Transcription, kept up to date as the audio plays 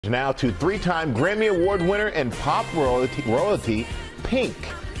Now to three-time Grammy Award winner and pop royalty Pink.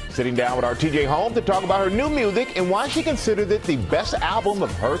 Sitting down with our TJ Holmes to talk about her new music and why she considered it the best album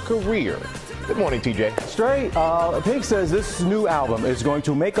of her career. Good morning, TJ. Straight, Pink says this new album is going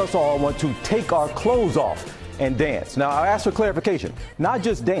to make us all want to take our clothes off and dance. Now, I asked for clarification, not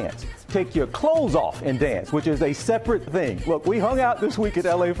just dance. Take your clothes off and dance, which is a separate thing. Look, we hung out this week in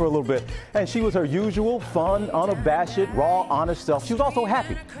LA for a little bit, and she was her usual fun, unabashed, raw, honest self. She was also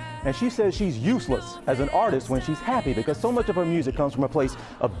happy. And she says she's useless as an artist when she's happy because so much of her music comes from a place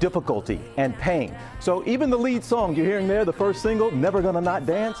of difficulty and pain. So even the lead song you're hearing there, the first single, Never Gonna Not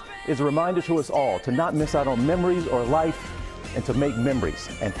Dance, is a reminder to us all to not miss out on memories or life and to make memories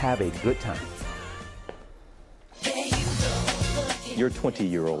and have a good time. Your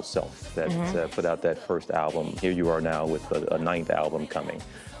 20-year-old self that put out that first album, here you are now with a ninth album coming.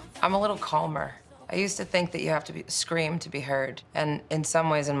 I'm a little calmer. I used to think that you have to scream to be heard, and in some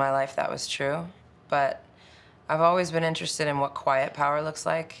ways in my life that was true, but I've always been interested in what quiet power looks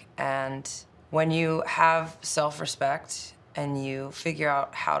like, and when you have self-respect and you figure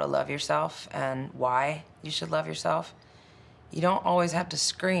out how to love yourself and why you should love yourself, you don't always have to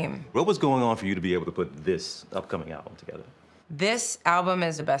scream. What was going on for you to be able to put this upcoming album together? This album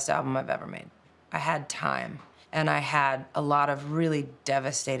is the best album I've ever made. I had time, and I had a lot of really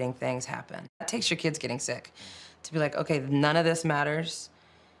devastating things happen. It takes your kids getting sick to be like, okay, none of this matters.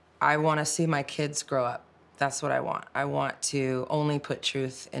 I want to see my kids grow up. That's what I want. I want to only put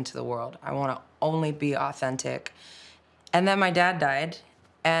truth into the world. I want to only be authentic. And then my dad died,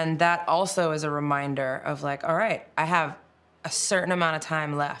 and that also is a reminder of like, all right, I have a certain amount of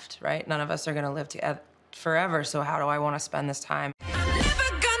time left, right? None of us are going to live together forever, so how do I want to spend this time?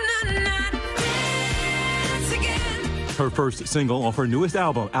 Her first single off her newest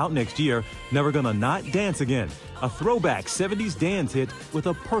album, out next year, Never Gonna Not Dance Again, a throwback 70s dance hit with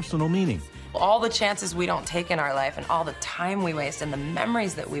a personal meaning. All the chances we don't take in our life and all the time we waste and the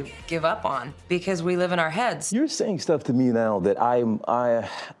memories that we give up on because we live in our heads. You're saying stuff to me now that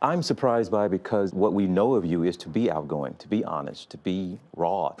I'm surprised by because what we know of you is to be outgoing, to be honest, to be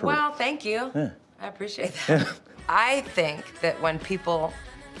raw. Well, thank you. Yeah. I appreciate that. I think that when people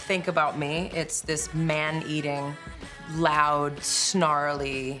think about me, it's this man-eating, loud,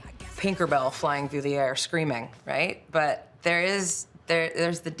 snarly Tinkerbell flying through the air screaming, right? But there's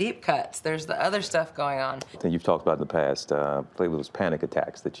the deep cuts. There's the other stuff going on. You've talked about in the past, those panic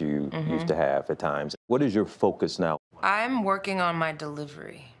attacks that you used to have at times. What is your focus now? I'm working on my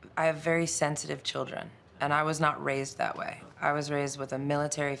delivery. I have very sensitive children, and I was not raised that way. I was raised with a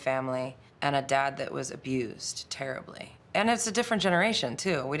military family and a dad that was abused terribly. And it's a different generation,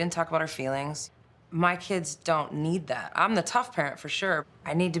 too. We didn't talk about our feelings. My kids don't need that. I'm the tough parent for sure.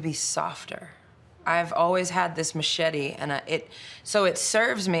 I need to be softer. I've always had this machete, and so it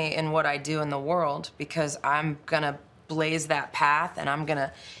serves me in what I do in the world because I'm gonna blaze that path and I'm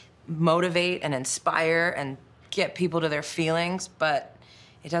gonna motivate and inspire and get people to their feelings, but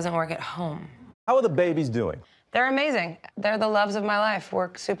it doesn't work at home. How are the babies doing? They're amazing. They're the loves of my life.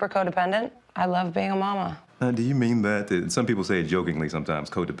 We're super codependent. I love being a mama. Do you mean that? Some people say it jokingly sometimes,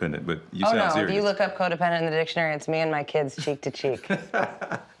 codependent, but you sound serious. If you look up codependent in the dictionary, it's me and my kids cheek to cheek.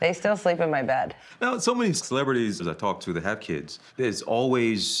 They still sleep in my bed. Now, so many celebrities I talk to that have kids, it's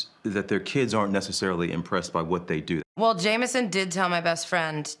always that their kids aren't necessarily impressed by what they do. Well, Jameson did tell my best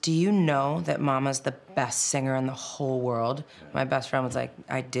friend, do you know that Mama's the best singer in the whole world? My best friend was like,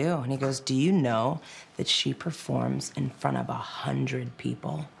 I do. And he goes, do you know that she performs in front of 100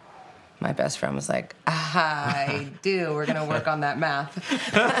 people? My best friend was like, I do. We're gonna work on that math.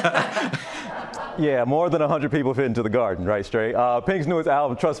 Yeah, more than 100 people fit into the garden, right, Straight? Pink's newest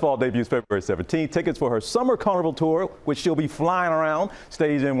album, Trustfall, debuts February 17th. Tickets for her Summer Carnival Tour, which she'll be flying around,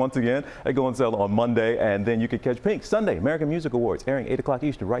 stage in once again. They go on sale on Monday, and then you can catch Pink Sunday, American Music Awards, airing 8 o'clock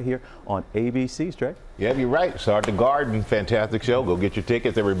Eastern right here on ABC, Straight. Yeah, you're right. Start the Garden. Fantastic show. Go get your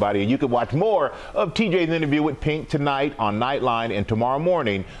tickets, everybody. And you can watch more of TJ's interview with Pink tonight on Nightline and tomorrow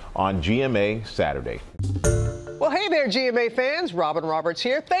morning on GMA Saturday. Well, hey there, GMA fans. Robin Roberts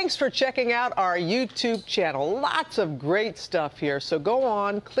here. Thanks for checking out our YouTube channel. Lots of great stuff here. So go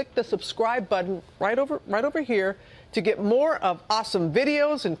on, click the subscribe button right over here to get more of awesome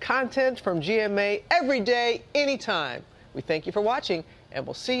videos and content from GMA every day, anytime. We thank you for watching, and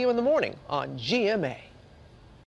we'll see you in the morning on GMA.